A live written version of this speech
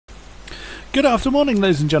Good afternoon,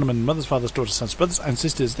 ladies and gentlemen, mothers, fathers, daughters, sons, brothers and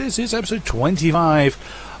sisters. This is episode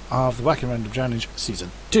 25 of the Wacky Random Challenge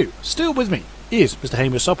Season 2. Still with me is Mr.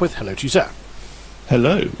 Hamish Sopwith. Hello to you, sir.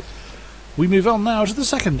 Hello. We move on now to the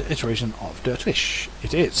second iteration of Dirtfish.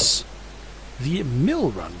 It is the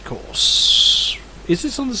Mill Run course. Is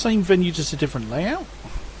this on the same venue, just a different layout?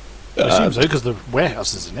 I assume so, because the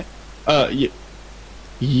warehouse is in it.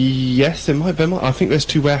 Yes, it might be. I think there's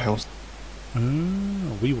two warehouses.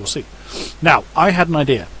 We will see. Now, I had an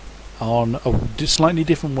idea on a slightly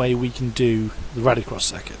different way we can do the Rallycross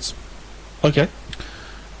circuits. Okay.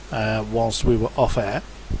 Whilst we were off air,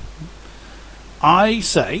 I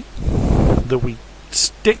say that we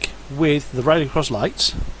stick with the Rallycross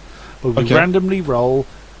lights, but we randomly roll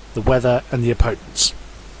the weather and the opponents.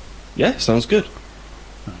 Yeah, sounds good.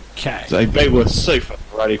 Okay. They were so fun.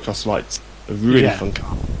 Rallycross lights, a really fun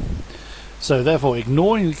car. So therefore,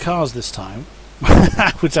 ignoring the cars this time,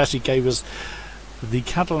 which actually gave us the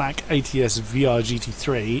Cadillac ATS VR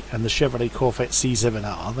GT3 and the Chevrolet Corvette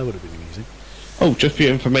C7R, that would have been amusing. Oh, just for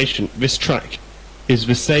your information, this track is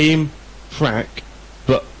the same track,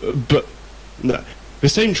 but no, the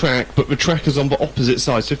same track, but the track is on the opposite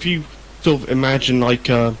side. So if you sort of imagine like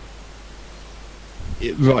right,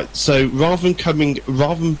 so rather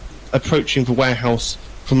than approaching the warehouse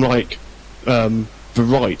from like the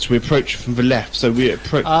right, we approach from the left, so we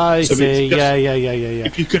approach. I see. Yeah.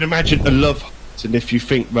 If you could imagine a love heart, and if you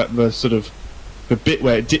think that the sort of the bit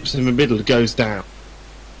where it dips in the middle goes down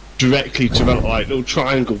directly to the like little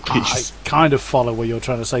triangle piece. I kind of follow what you're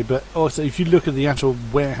trying to say, but also if you look at the actual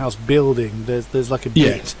warehouse building, there's like a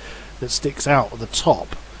bit that sticks out at the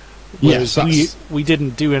top. Yes, we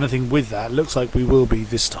didn't do anything with that. Looks like we will be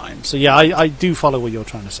this time. So yeah, I do follow what you're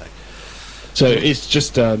trying to say. So it's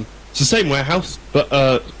just it's the same warehouse, but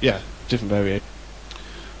different variation.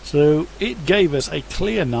 So it gave us a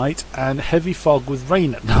clear night and heavy fog with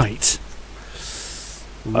rain at night.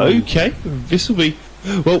 Ooh. Okay, this will be.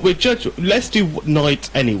 Well, let's do night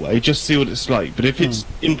anyway, just see what it's like. But if it's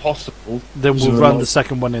impossible, then we'll run the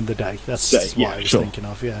second one in the day. That's what I was thinking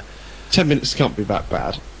of. Yeah, 10 minutes can't be that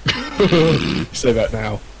bad. Say that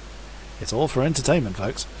now. It's all for entertainment,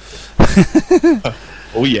 folks.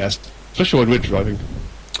 Oh yes, especially when we're driving.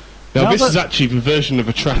 Now this is actually the version of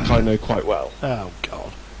a track I know quite well. Oh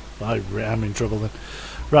God, I am in trouble then.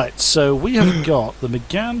 Right, so we have got the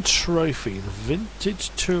McGann Trophy, the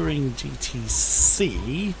Vintage Touring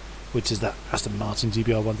GTC, which is that Aston Martin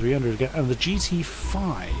GBR 1300 again, and the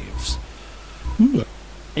GT5s. Ooh.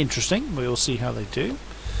 Interesting, we'll see how they do.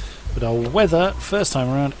 But our weather, first time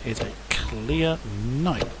around, is a clear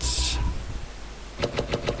night.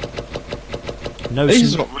 No, this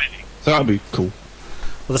is not raining, so that'll be cool.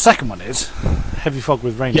 Well, the second one is heavy fog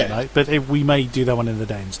with rain at night, but we may do that one in the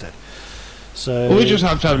day instead. So well, we just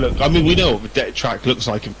have to have a look. I mean, we know what the track looks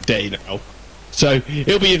like in the day now, so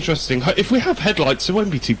it'll be interesting. If we have headlights, it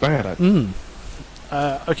won't be too bad.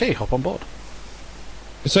 Okay, hop on board.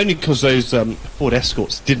 It's only because those Ford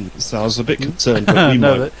Escorts didn't, so I was a bit concerned. But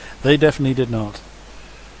no, they definitely did not.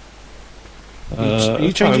 Are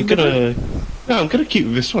you changing? No, I'm gonna keep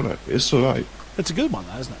with this one. It's all right. It's a good one,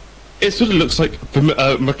 that isn't it? It sort of looks like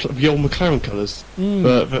the old McLaren colours,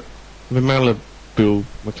 the Malibu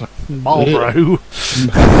McLaren. Marlboro.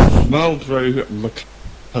 Marlboro McLaren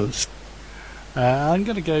colours. I'm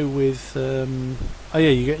going to go with. You got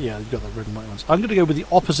the red and white ones. I'm going to go with the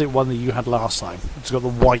opposite one that you had last time. It's got the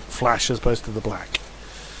white flash as opposed to the black.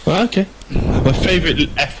 Well, okay. My favourite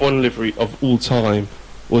F1 livery of all time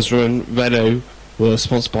was when Renault were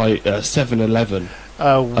sponsored by 7-Eleven.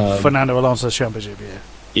 Fernando Alonso's championship,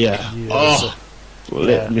 yeah. That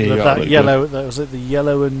yellow. That was it. The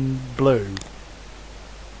yellow and blue.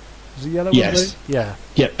 Was it yellow and blue? Yeah.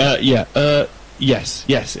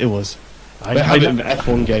 Yes, it was. I had it in the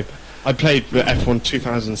F1 game. I played the F1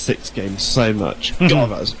 2006 game so much.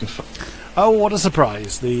 God, that was good fun. Oh, what a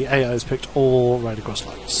surprise! The AI has picked all Rallycross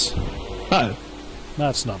lights. Oh,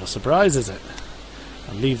 that's not a surprise, is it?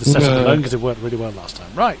 I'll leave the setup alone because it worked really well last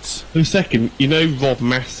time. Right. For a second, you know Rob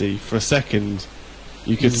Massey. For a second,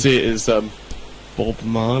 you could see it as Bob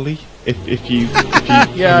Marley. If you I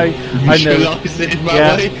know. It in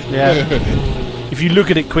that way. Yeah. If you look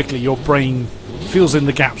at it quickly, your brain fills in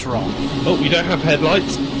the gaps wrong. Oh, we don't have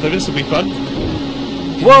headlights, so this will be fun.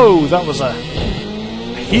 Whoa, that was a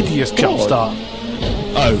hideous jump start.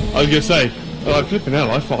 Oh, I was gonna say, I'm flipping out.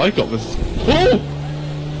 I thought I got this. Oh!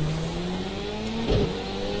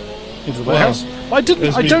 Into the warehouse. I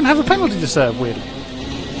don't have a penalty to serve. Weirdly.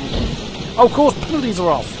 Oh, of course, penalties are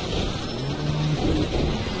off.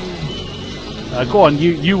 Go on,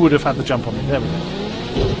 you would have had the jump on me. There we go.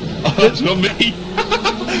 Oh, that's not me.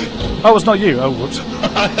 Oh, it's not you. Oh, whoops.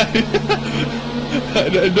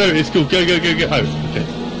 No, it's cool. Go. Oh, okay.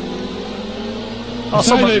 Oh,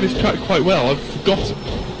 I know this track quite well. I've forgotten.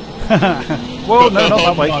 Whoa, no, not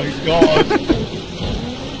that way. Oh my god.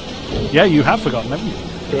 Yeah, you have forgotten, haven't you?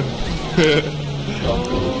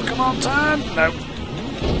 Oh, come on, turn. No.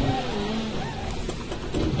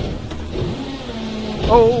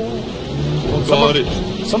 Oh, God,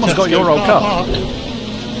 someone's got your old car. Park.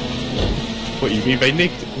 What, you mean they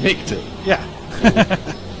nicked it? Yeah.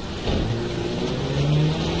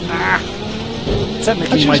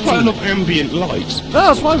 Technically, Actually, my there's quite a team. lot of ambient light. No,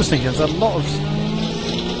 that's what I was thinking. There's a lot of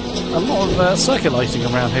circuit lighting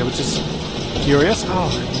around here, which is curious. Oh,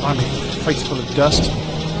 my face full of dust.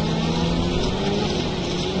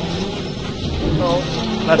 Oh,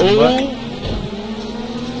 that didn't work.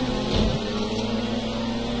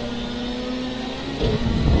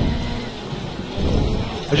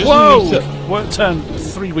 Whoa! Work turned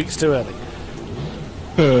 3 weeks too early.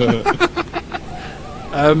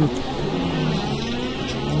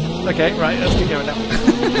 Okay, right, let's get going now.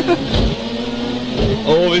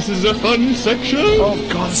 Oh, this is a fun section! Oh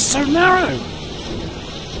god, it's so narrow!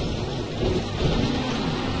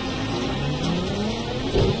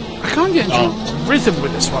 I can't get into rhythm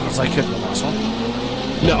with this one as I could in the last one.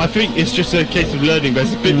 No, I think it's just a case of learning.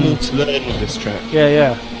 There's a bit more to learn with this track.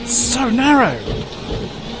 Yeah. It's so narrow!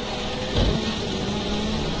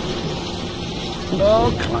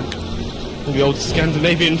 Oh, clunk. The old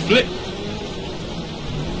Scandinavian flip.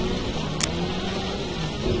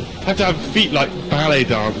 Have to have feet like ballet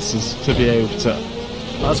dancers to be able to.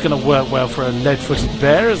 That's going to work well for a lead-footed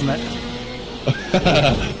bear, isn't it?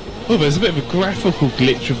 Oh, there's a bit of a graphical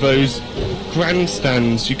glitch of those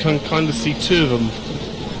grandstands. You can kind of see two of them.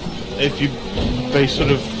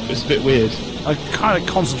 It's a bit weird. I'm kind of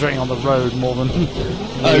concentrating on the road more than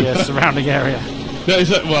the surrounding area. No, is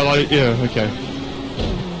that, yeah, okay.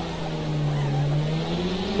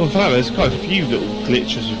 Well, in fact, there's quite a few little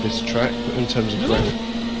glitches with this track in terms of graph.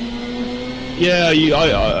 Yeah,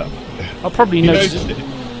 I'll probably notice it.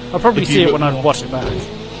 I'll probably see it when I watch it back.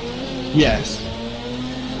 Yes.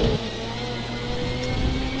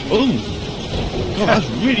 Oh, God, that's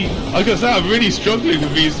really. I gotta say, I'm really struggling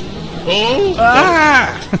with these. Oh,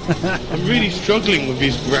 I'm really struggling with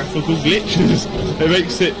these graphical glitches. It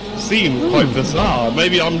makes it seem quite bizarre.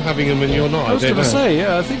 Maybe I'm having them and you're not. I was going to say,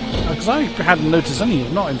 yeah, I think because I hadn't noticed any,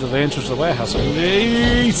 not into the entrance of the warehouse at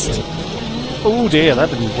least. Oh dear, that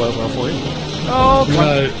didn't work well for you. Oh,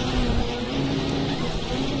 no.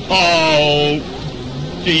 Oh,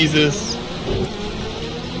 Jesus.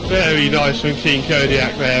 Very nice from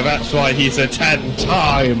King-Kodiak there. That's why he's a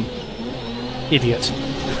 10-time idiot.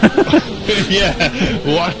 Yeah,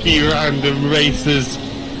 Wacky Random Racers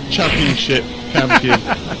Championship champion.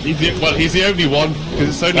 He's the only one, because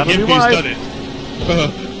it's only him who's done it.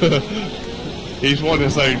 He's won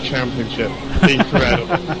his own championship.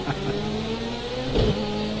 Incredible.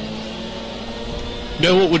 You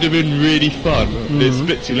know what would have been really fun? It's a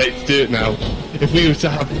bit too late to do it now. If we were to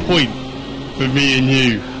have a point for me and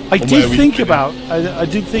you. I did think about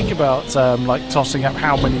like tossing up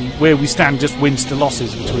where we stand, just wins to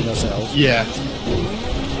losses between ourselves. Yeah.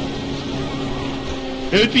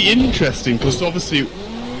 It would be interesting because obviously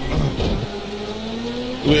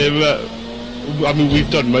we've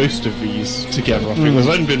done most of these together. I think there's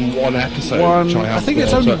only been one episode. I think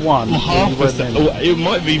it's only one. It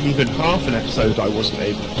might have even been half an episode I wasn't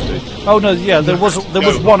able to do. Oh no, yeah, there was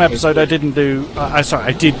one episode I didn't do.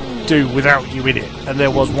 I did do without you in it, and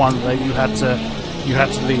there was one that you had to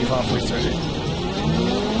leave halfway through.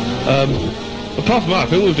 Apart from that, I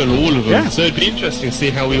think we've done all of them. Yeah. So it'd be interesting to see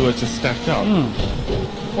how we were to stack up.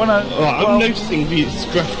 I'm noticing these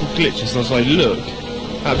graphical glitches as I look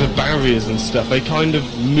at the barriers and stuff. They kind of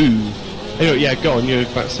move. Anyway, yeah, go on. You're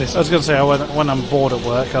about to say something. I was going to say when I'm bored at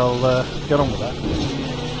work, I'll get on with that.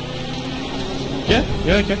 Yeah,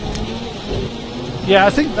 okay. Yeah, I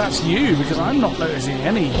think that's you, because I'm not noticing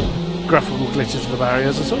any graphical glitches of the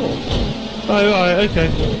barriers at all. Oh, right, okay.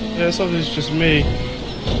 Yeah, something's just me.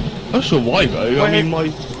 I'm not sure why, though. I mean,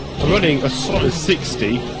 I'm running a solid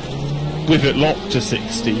 60 with it locked to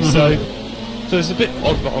 60, so it's a bit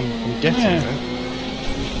odd, but I'm getting there.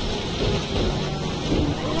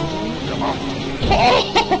 Come on.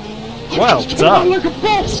 Well done. Like a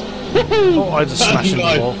boss. Oh, I just smashed the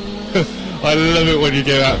wall. I love it when you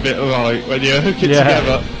go that bit right, when you hook it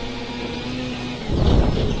together.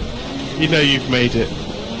 You know you've made it.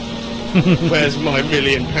 Where's my £1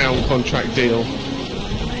 million contract deal?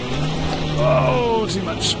 Oh, too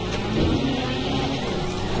much.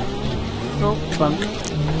 Oh, clunk.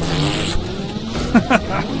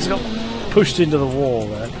 He's got pushed into the wall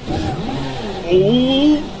there.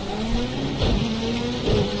 Oh!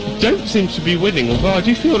 Don't seem to be winning, although I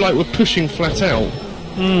do feel like we're pushing flat out.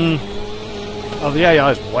 Oh, the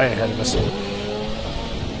AI is way ahead of us.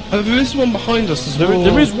 Oh, there is one behind us as well.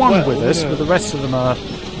 There is one with us, but the rest of them are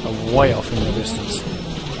way off in the distance.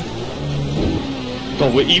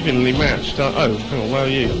 God, we're evenly matched. Oh, hang on, where are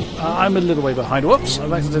you? I'm a little way behind. Whoops,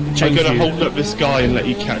 I've accidentally changed I'm going you. to hold up this guy and let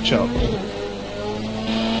you catch up.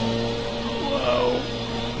 Whoa.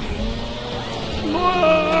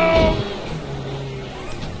 Whoa.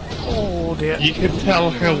 Oh dear. You can tell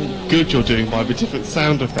how good you're doing by the different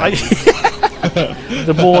sound effects.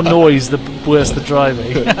 The more noise, the worse the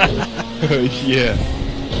driving. Yeah.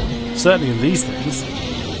 Certainly in these things.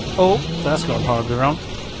 Oh, that's gone horribly wrong.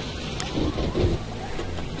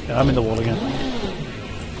 Yeah, I'm in the wall again.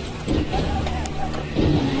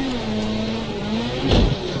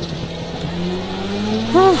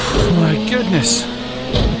 Whew, my goodness.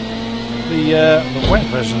 The wet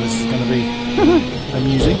version of this is going to be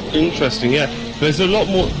amusing. Interesting, yeah. There's a lot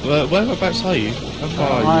more... whereabouts are you? How far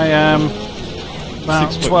are you? I am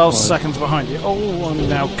about 12 6.5. seconds behind you. Oh, I'm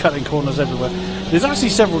now cutting corners everywhere. There's actually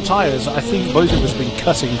several tyres. I think both of us have been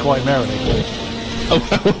cutting quite merrily.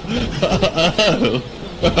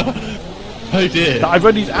 Oh dear. I've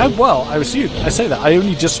only... well, I say that. I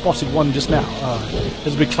only just spotted one just now.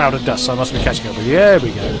 There's a big cloud of dust, so I must be catching up with you. There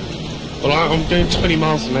we go. Well, I'm going 20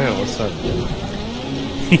 miles an hour, so...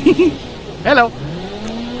 Hello.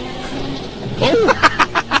 Oh!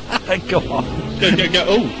 Go on. Go.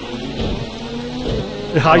 Oh!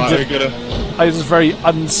 I just very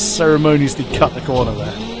unceremoniously cut the corner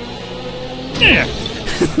there. Yeah.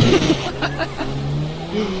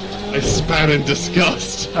 I span in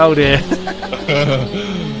disgust. Oh dear.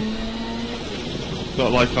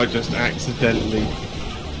 Not like I just accidentally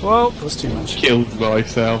Well, that's too much. killed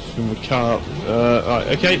myself in the car. Right,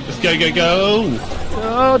 okay, let's go.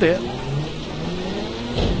 Oh dear.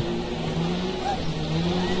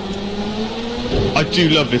 I do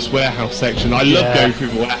love this warehouse section. I love going through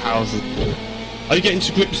the warehouses. Are you getting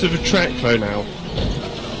to grips with a track though now?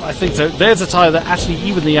 I think so. There's a tyre that actually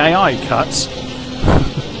even the AI cuts.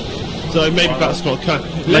 So maybe that's not cut.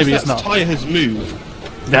 Maybe it's not. Tyre has moved.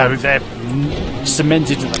 No, they're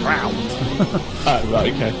cemented to the ground. Oh,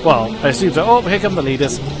 right, okay. Well, I assume so. Oh, here come the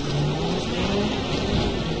leaders.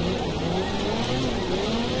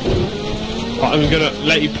 Right, I'm going to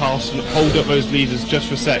let you pass and hold up those leaders just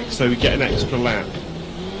for a sec so we get an extra lap.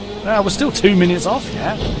 We're still 2 minutes off,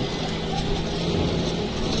 yeah?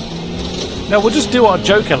 No, we'll just do our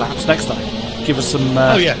Joker laps next time. Give us some...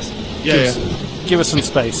 oh, yes. Yeah. Give us some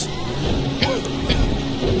space.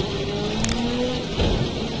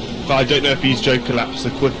 But I don't know if these Joker laps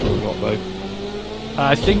are quicker or not, though.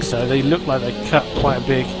 I think so. They look like they cut quite a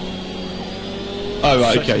big... Oh,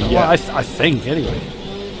 right, okay, yeah. Well, I think, anyway.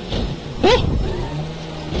 Oh!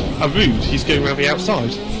 How rude. He's going around the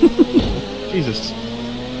outside. Jesus.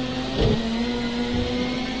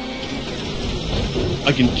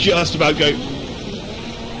 I can just about go...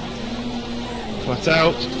 flat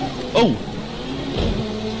out. Oh!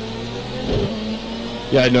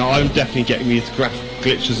 Yeah, no, I'm definitely getting these graphic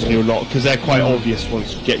glitches in your lot, because they're quite obvious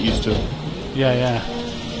once you get used to them. Yeah.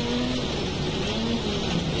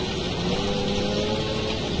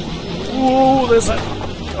 Oh, there's a...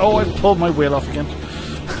 Oh, I've pulled my wheel off again.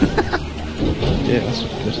 Yeah, that's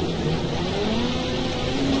not good.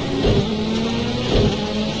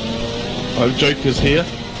 Oh, Joker's here.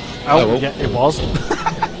 Oh, well. yeah, it was.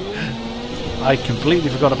 I completely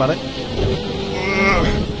forgot about it.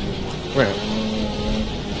 Well.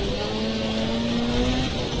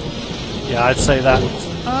 Yeah, I'd say that.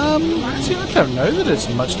 Actually, I don't know that it's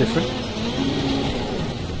much different.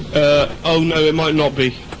 Oh no, it might not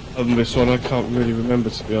be on this one. I can't really remember,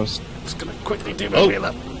 to be honest. Just gonna quickly do my wheel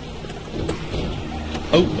up.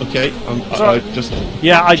 Oh, okay. I just...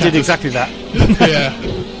 Yeah, I did exactly that. Yeah.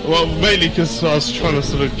 Well, mainly because I was trying to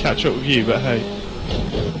sort of catch up with you, but hey.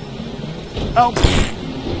 Oh.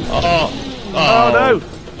 Oh No!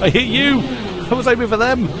 I hit you! I was aiming for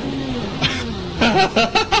them!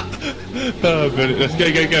 Oh, brilliant. Let's go.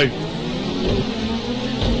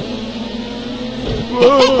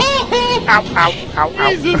 Ow.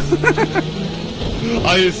 Jesus!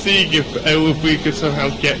 I was seeing if we could somehow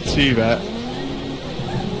get to that.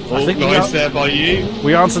 I think nice there by you.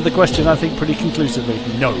 We answered the question, I think, pretty conclusively.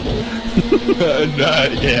 No. No,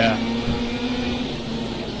 yeah.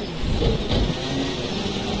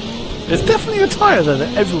 There's definitely a tyre there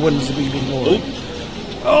that everyone's been ignoring.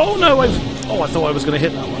 Oh no, I thought I was going to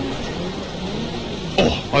hit that one.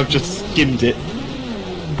 Oh, I've just skimmed it.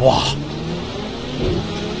 Wah.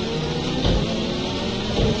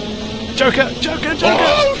 Joker! Joker! Joker!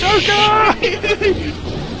 Oh, Joker!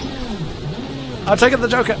 I'm taking the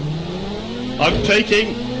Joker. I'm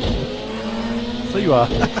taking. So you are.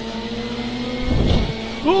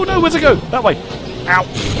 Oh no, where's it go? That way. Ow.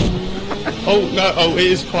 Oh no! Oh, it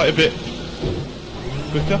is quite a bit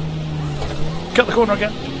quicker. Cut the corner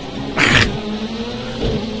again.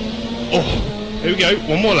 Oh, here we go.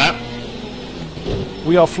 One more lap.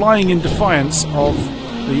 We are flying in defiance of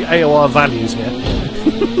the AOR values here.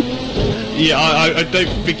 Yeah, I don't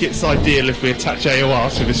think it's ideal if we attach AOR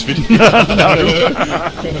to this video. No.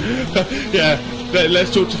 Yeah, let's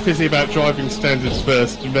talk to Fizzy about driving standards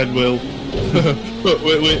first, and then we'll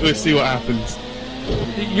see what happens.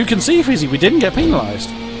 You can see, Fizzy, we didn't get penalised.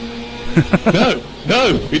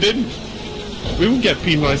 No, we didn't. We wouldn't get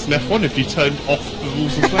penalised in F1 if you turned off the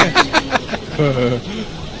rules of flash.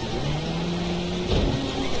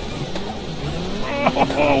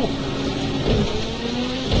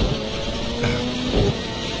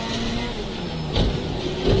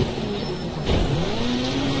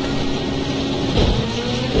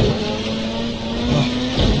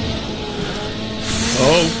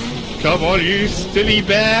 Oh, come on, you silly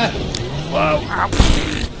bear! Wow.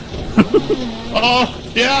 Oh,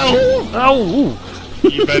 yeah! Oh.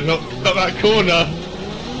 You better not that corner.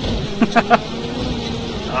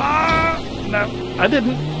 No, I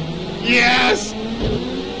didn't. Yes!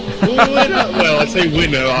 Winner! Well, I say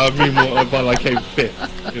winner, I mean while I came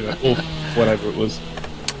fifth, you know, or whatever it was.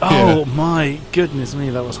 Oh my goodness me,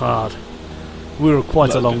 that was hard. We were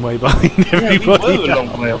quite a long way behind everybody. We were a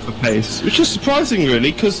long way off the pace, which is surprising,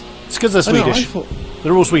 really, because It's because they're Swedish.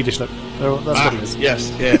 They're all Swedish, look. That's what it is. Yes,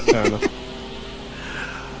 yeah, fair enough.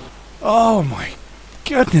 Oh my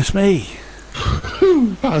goodness me.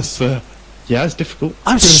 That's yeah, it's difficult.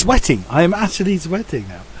 I'm sweating. I am actually sweating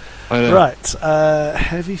now. I know. Right,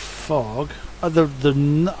 heavy fog. I don't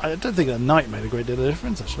think the night made a great deal of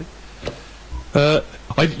difference, actually.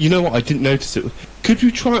 You know what? I didn't notice it. Could we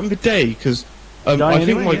try it in the day? Because I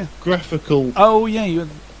think my graphical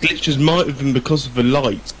glitches might have been because of the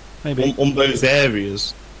light Maybe on those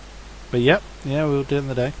areas. But yeah, we'll do it in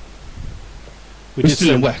the day. We're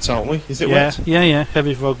still in wet, aren't we? Is it wet? Yeah.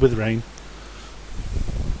 Heavy fog with rain.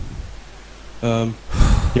 Yeah,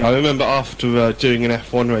 I remember after doing an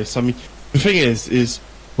F1 race. I mean, the thing is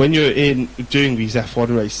when you're doing these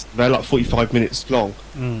F1 races, they're like 45 minutes long.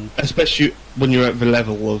 Especially when you're at the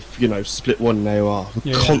level of, split one and AOR.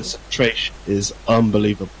 The concentration is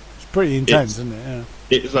unbelievable. It's pretty intense, isn't it? Yeah.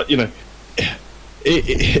 It's like,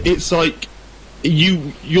 it's like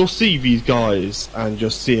you'll see these guys and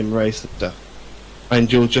you'll see them race and stuff,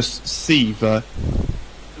 and you'll just see the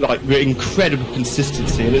incredible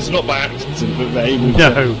consistency, and it's not by accident that they're able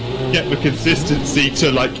to get the consistency to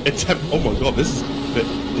attempt. Oh my god, this is a bit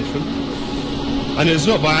different. And it's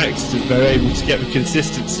not by accident they're able to get the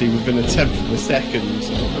consistency within a tenth of a second,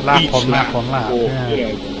 lap on lap.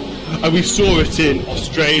 And we saw it in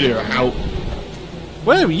Australia.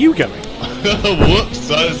 Where are you going? Whoops,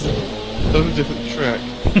 that was a different track.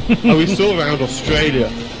 And we saw around Australia,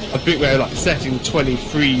 I think they were setting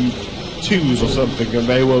 23.2s or something, and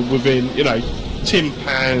they were within, Tim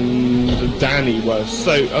and Danny were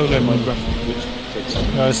so. Oh no, my graphic.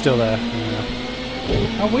 No, it's still there. Yeah.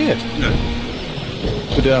 How weird. No.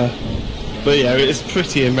 But yeah, it's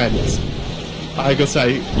pretty immense. I gotta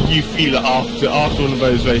say, you feel it after one of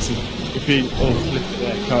those races. You feel, oh, flip it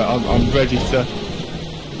there. I'm ready to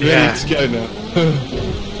go now.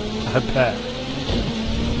 I bet.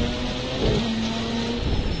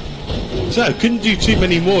 So, couldn't do too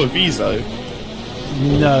many more of these though.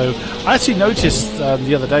 No. I actually noticed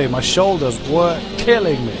the other day my shoulders were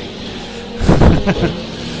killing me.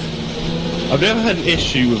 I've never had an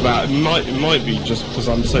issue with that. It might be just because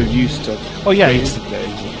I'm so used to racing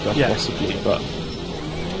days and stuff, possibly, but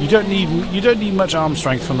you don't need much arm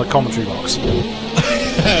strength from the commentary box.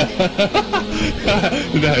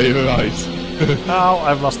 No, you're right. Oh,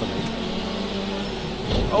 I've lost the lead.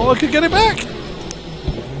 Oh, I could get it back.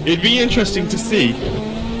 It'd be interesting to see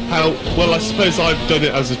how well. I suppose I've done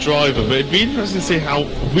it as a driver, but it'd be interesting to see how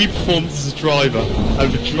we performed as a driver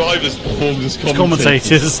and the drivers performed as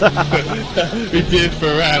commentators. We'd be in for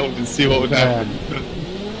a round and see what would happen.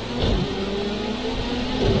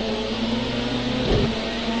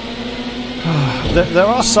 There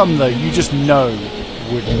are some though you just know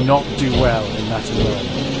would not do well in that environment.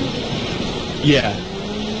 Yeah.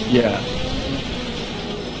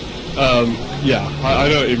 I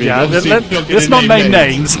know what you mean. Yeah, let's not name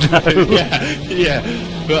names. No.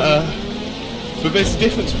 But there's a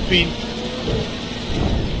difference between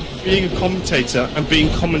being a commentator and being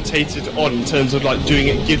commentated on in terms of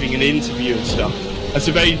giving an interview and stuff. It's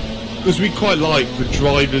a very because we quite like the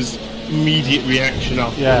driver's immediate reaction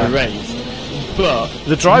after Yeah. the race. But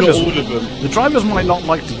The drivers, not all of them. the drivers might not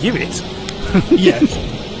like to give it. Yes.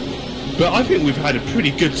 But I think we've had a pretty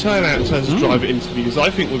good turnout in terms of driver interviews. I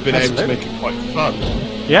think we've been Absolutely. able to make it quite fun.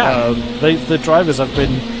 Yeah, the drivers have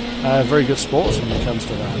been very good sports when it comes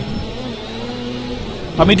to that.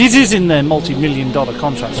 I mean, it is in their multi-million-dollar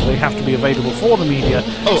contract, so they have to be available for the media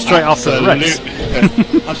straight after the race.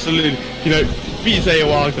 Absolutely. You know, these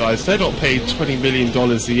AOR guys, they're not paid $20 million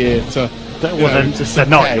a year to... Well, then they're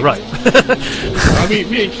not, you're right. I mean,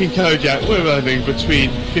 me and King-Kodiak, we're earning between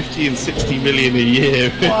 50 and 60 million a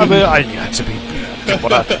year. Well, I mean,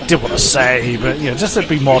 didn't want to say, but just to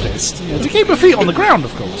be modest, to keep our feet on the ground,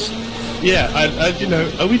 of course. Yeah, and you know,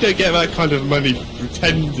 we don't get that kind of money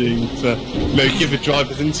pretending to, give the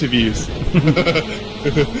drivers interviews.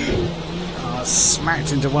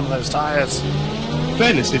 Smacked into one of those tyres.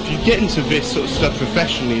 Fairness, if you get into this sort of stuff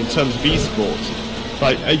professionally in terms of esports,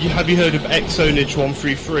 like, have you heard of Xonage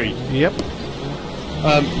 133? Yep.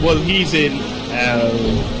 Well, he's in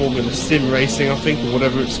Formula Sim Racing, I think, or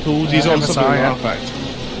whatever it's called. He's on MSI, something yeah. like that.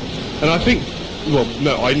 And I think, well,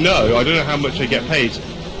 no, I don't know how much they get paid,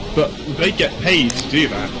 but they get paid to do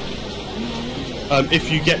that.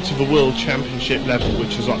 If you get to the World Championship level,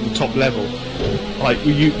 which is like the top level, like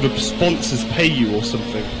the sponsors pay you or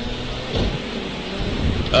something.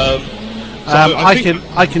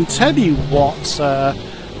 I can tell you what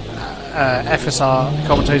FSR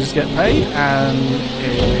commentators get paid, and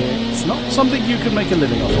it's not something you can make a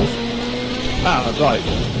living off of. Ah, right.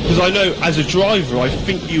 Because I know as a driver, I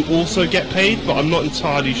think you also get paid, but I'm not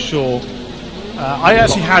entirely sure. I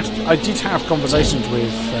did have conversations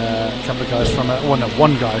with a couple of guys from,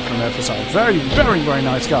 one guy from FSR, very, very, very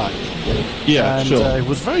nice guy. Yeah, and, sure. he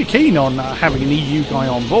was very keen on having an EU guy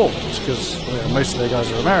on board, because most of their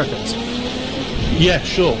guys are Americans. Yeah,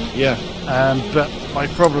 sure, yeah. But my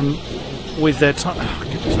problem with their time... Oh,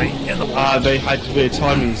 goodness me. They had weird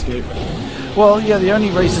timings, dude. Well, yeah, the only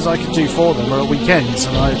races I could do for them are at weekends,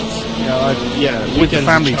 and with the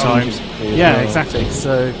family times. Yeah, exactly.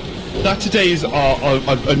 So Saturdays are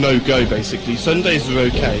a no-go, basically. Sundays are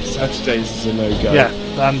okay. Saturdays is a no-go. yeah,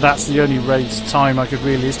 and that's the only race time I could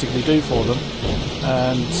realistically do for them.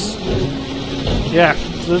 And yeah,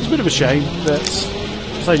 so it's a bit of a shame. That's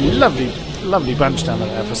a lovely, lovely bunch down there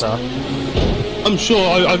at FSR. I'm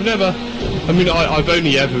sure I've never. I mean, I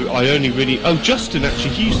only really. Oh, Justin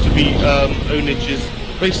actually, he used to be Onage's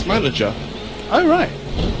race manager. Oh right.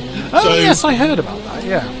 Oh So- yes, I heard about that.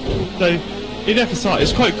 Yeah. So in FSR,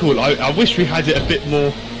 it's quite cool. I wish we had it a bit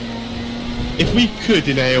more. If we could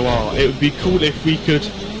in AOR, it would be cool if we could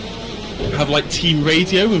have like team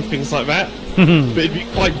radio and things like that. But it'd be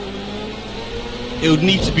quite. It would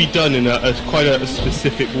need to be done in quite a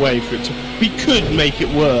specific way for it to. We could make it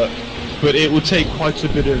work, but it would take quite a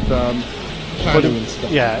bit of planning and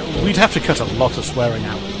stuff. Yeah, we'd have to cut a lot of swearing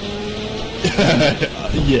out.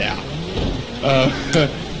 Yeah.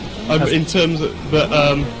 In terms of, but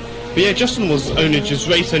yeah, Justin was Onage's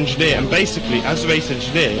race engineer, and basically, as a race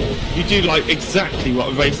engineer, you do like exactly what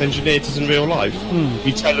a race engineer does in real life.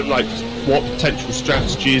 You tell them like what potential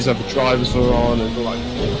strategies other drivers are on, and like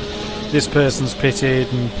This person's pitted,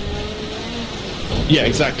 and yeah,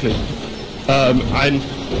 exactly. And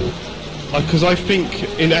because I think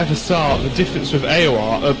in FSR, the difference with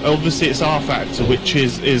AOR, obviously it's R factor, which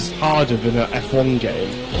is harder than an F1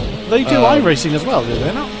 game. they do iRacing as well, do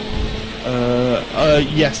they not?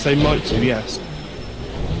 Yes, they might do. Yes.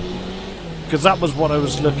 Because that was what I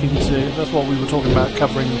was looking to. That's what we were talking about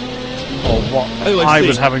covering, or what Oh, I I see.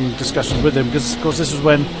 was having discussions with him. Because of course this was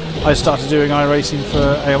when I started doing iRacing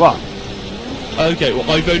for AOR, Okay. Well,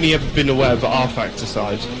 I've only ever been aware of the R factor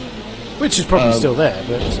side, which is probably still there.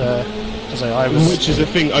 But as I say, I was. which is a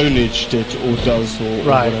thing Onage did or does or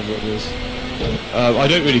Right. whatever it is. I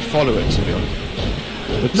don't really follow it, to be honest.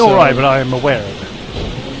 But, Nor I, but I am aware of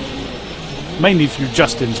it. Mainly through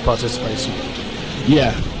Justin's participation.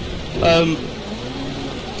 Yeah.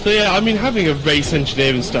 So yeah, I mean, having a race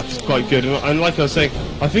engineer and stuff is quite good, and like I was saying,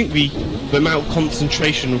 I think the amount of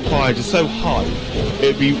concentration required is so high,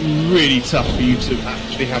 it'd be really tough for you to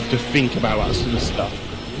actually have to think about that sort of stuff.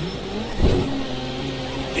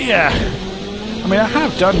 Yeah. I mean, I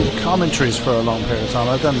have done commentaries for a long period of time.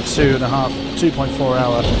 I've done 2.4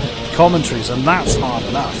 hour commentaries, and that's hard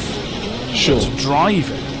enough. Sure. To drive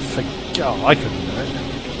it, I couldn't do it.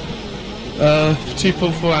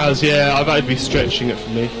 2.4 hours, yeah, that'd be stretching it for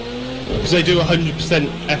me. Because they do 100%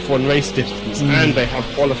 F1 race distance, and they have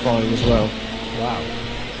qualifying as well. Wow.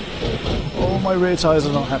 Oh, my rear tyres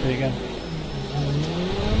are not happy again.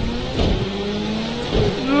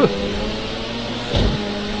 Ugh.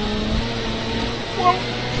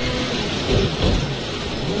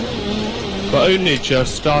 but Onage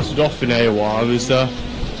started off in AOR as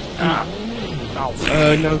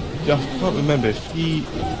no, I can't remember if he.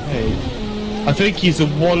 I think he's a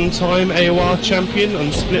one-time AOR champion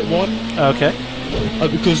on Split 1. Okay.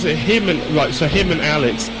 Because him and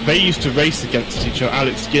Alex, they used to race against each other.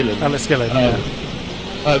 Alex Gillen,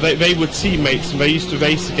 yeah. They were teammates and they used to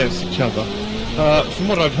race against each other. From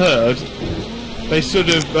what I've heard, they sort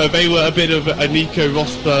of they were a bit of a Nico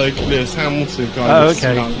Rosberg, Lewis Hamilton kind of.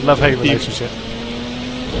 Okay. Love-hate relationship.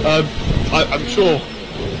 I'm sure.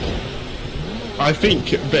 I think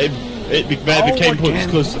there became points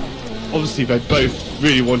because obviously they both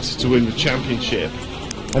really wanted to win the championship,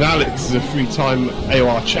 and Alex is a 3-time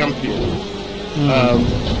AOR champion.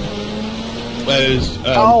 Whereas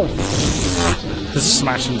this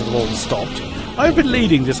smash into the wall and stopped. I've been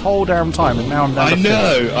leading this whole damn time, and now I'm down to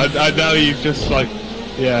fifth. I know you've just stuffed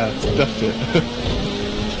it.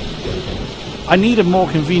 I need a more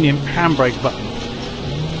convenient handbrake button.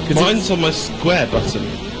 Mine's on my square button.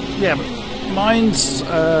 Yeah, but mine's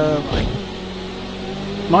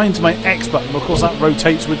my X button. Of course, that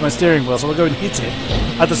rotates with my steering wheel, so I go and hit it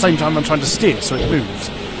at the same time I'm trying to steer, so it moves.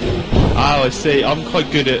 Oh, I see. I'm quite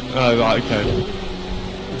good at. Oh, right, okay.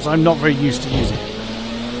 Because I'm not very used to using it.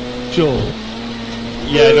 Sure.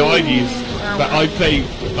 Yeah, no, I've used. But I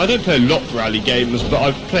don't play a lot of rally games, but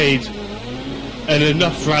I've played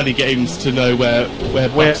enough rally games to know where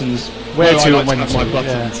buttons. Where to I like and when to have to. my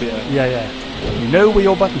buttons. Yeah. You know where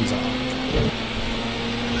your buttons are.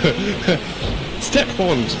 Step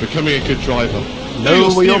 1 to becoming a good driver. Know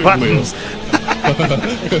where your buttons.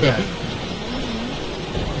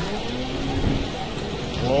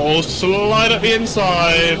 Oh, slide at the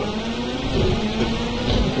inside.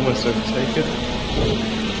 Almost overtaken.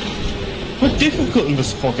 Quite difficult in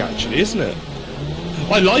this fog, actually, isn't it?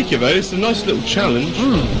 I like it though. It's a nice little challenge.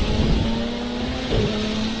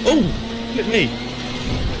 Oh, look at me.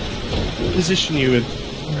 Position you in.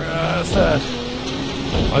 Third.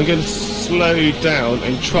 I'm going to slow down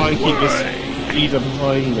and try and keep this leader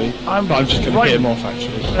behind me. I'm just going to hit him off,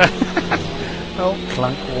 actually. Oh,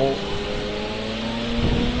 clank wall.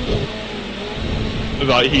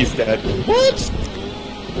 Right, he's dead. What?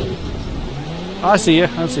 I see you.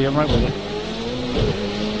 I'm right with you.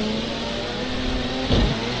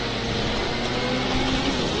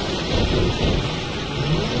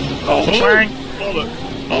 Oh, bang!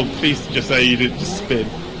 Oh, please just say you didn't just spin.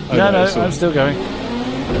 No, I'm still going.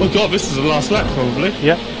 Oh god, this is the last lap probably.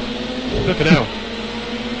 Yep. Look at now.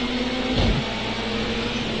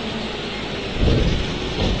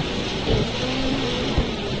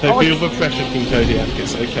 Don't feel the pressure, King-Kodiak,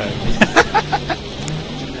 it's okay.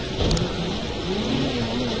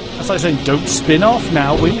 That's like saying, don't spin off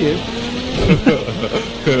now, will you?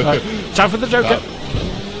 Right, time for the Joker.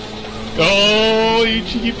 Oh, you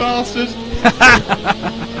cheeky bastard!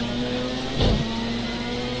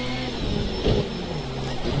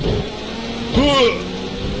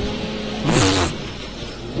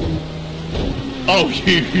 Oh,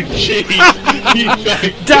 you cheat!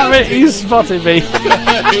 Damn it, he spotted me!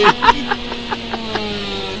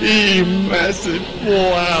 You massive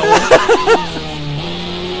wow!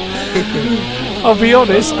 I'll be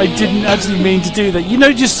honest, I didn't actually mean to do that. You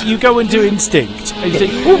know, just you go into instinct and you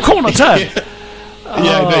think, oh, corner turn!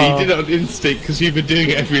 Yeah, no, you did it on instinct because you've been doing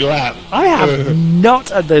it every lap. I have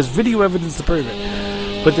not, and there's video evidence to prove it.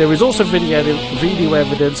 But there is also video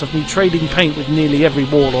evidence of me trading paint with nearly every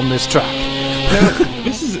wall on this track. Now,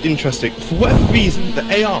 this is interesting. For whatever reason, the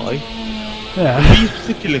AI in these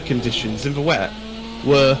particular conditions in the wet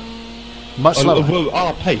were much slower. Were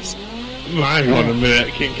our pace. Hang on a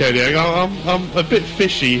minute, King-Kodiak. I'm a bit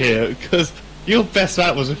fishy here because your best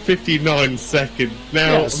lap was a 59 second.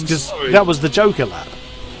 Now, yes, because that was the Joker lap.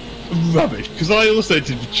 Rubbish, because I also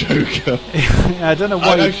did the Joker. I don't know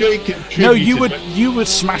why. No, you were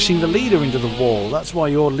smashing the leader into the wall. That's why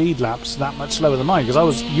your lead lap's that much slower than mine.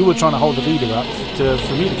 Because you were trying to hold the leader up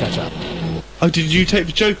for me to catch up. Oh, did you take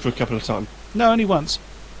the Joker a couple of times? No, only once.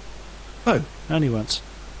 Oh, only once.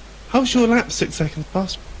 How's your lap 6 seconds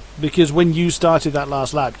past? Because when you started that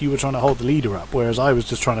last lap, you were trying to hold the leader up, whereas I was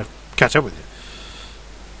just trying to catch up with you.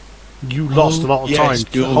 You lost a lot of time.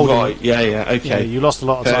 You're holding right. Yeah, okay. Yeah, you lost a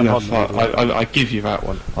lot of time holding it. I give you that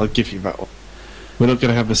one. I'll give you that one. We're not going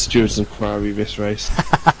to have the stewards and Quarry this race.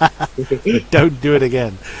 Don't do it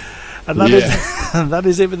again. And that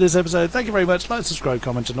is it for this episode. Thank you very much. Like, subscribe,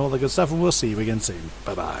 comment, and all the good stuff, and we'll see you again soon.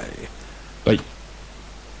 Bye-bye. Bye.